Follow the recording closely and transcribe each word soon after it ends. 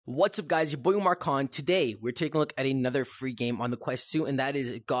What's up, guys? Your boy Umar Khan. Today, we're taking a look at another free game on the Quest 2, and that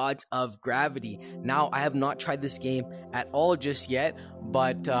is Gods of Gravity. Now, I have not tried this game at all just yet,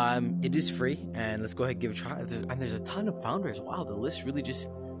 but it is free, and let's go ahead and give it a try. There's a ton of founders. Wow, the list really just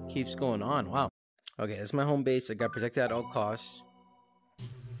keeps going on. Wow. Okay, that's my home base. I got protected at all costs.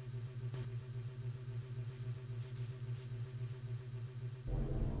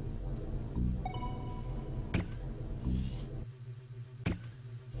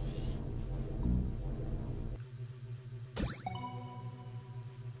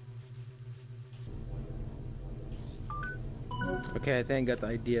 Okay, I think I got the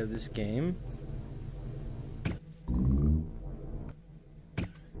idea of this game.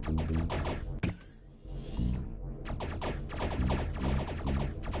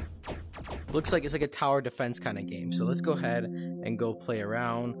 Looks like it's like a tower defense kind of game. So let's go ahead and go play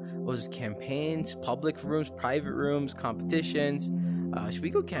around. What was this? Campaigns, public rooms, private rooms, competitions. Should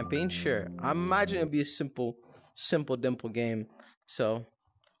we go campaign? Sure. I imagine it'll be a simple dimple game. So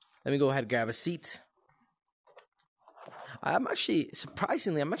let me go ahead and grab a seat. I'm actually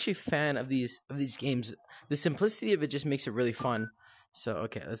a fan of these games. The simplicity of it just makes it really fun. So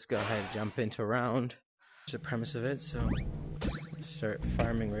okay, let's go ahead and jump into a round. That's the premise of it. So let's start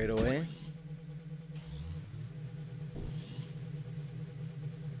farming right away.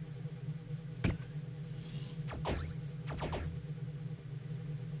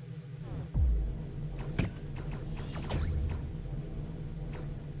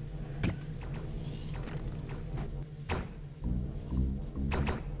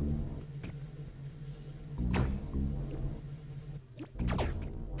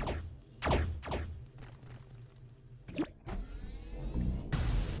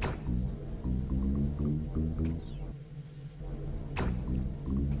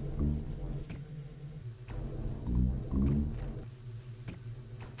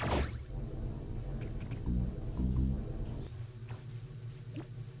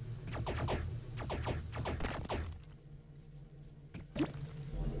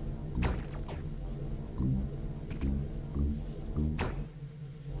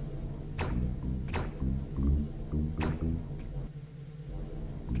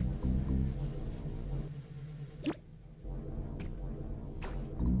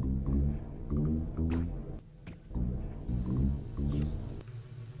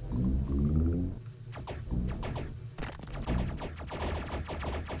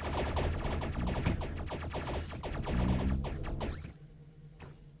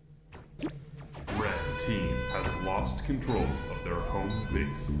 Team has lost control of their home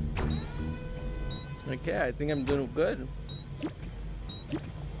base. Okay, I think I'm doing good.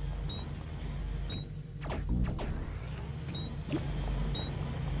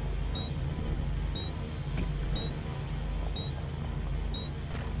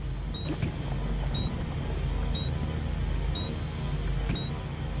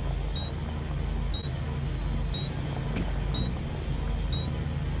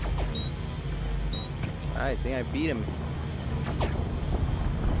 I think I beat him.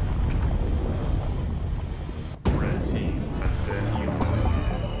 Red team has been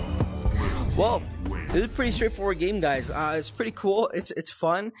eliminated. Well, this is a pretty straightforward game, guys. It's pretty cool. It's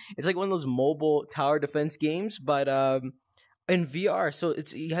fun. It's like one of those mobile tower defense games, but in VR. So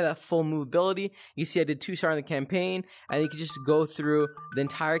you have that full movability. You see, I did 2-star in the campaign, and you can just go through the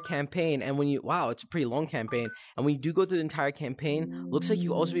entire campaign. And when it's a pretty long campaign. And when you do go through the entire campaign, looks like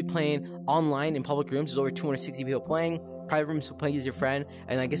you also be playing online in public rooms. There's over 260 people playing. Private rooms, so playing as your friend,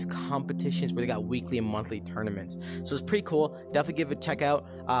 and I guess competitions where they got weekly and monthly tournaments. So it's pretty cool. Definitely give it a check out.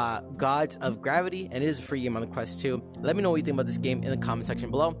 Gods of Gravity, and it is a free game on the Quest 2. Let me know what you think about this game in the comment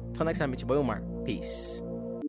section below. Till next time, it's your boy Umar. Peace.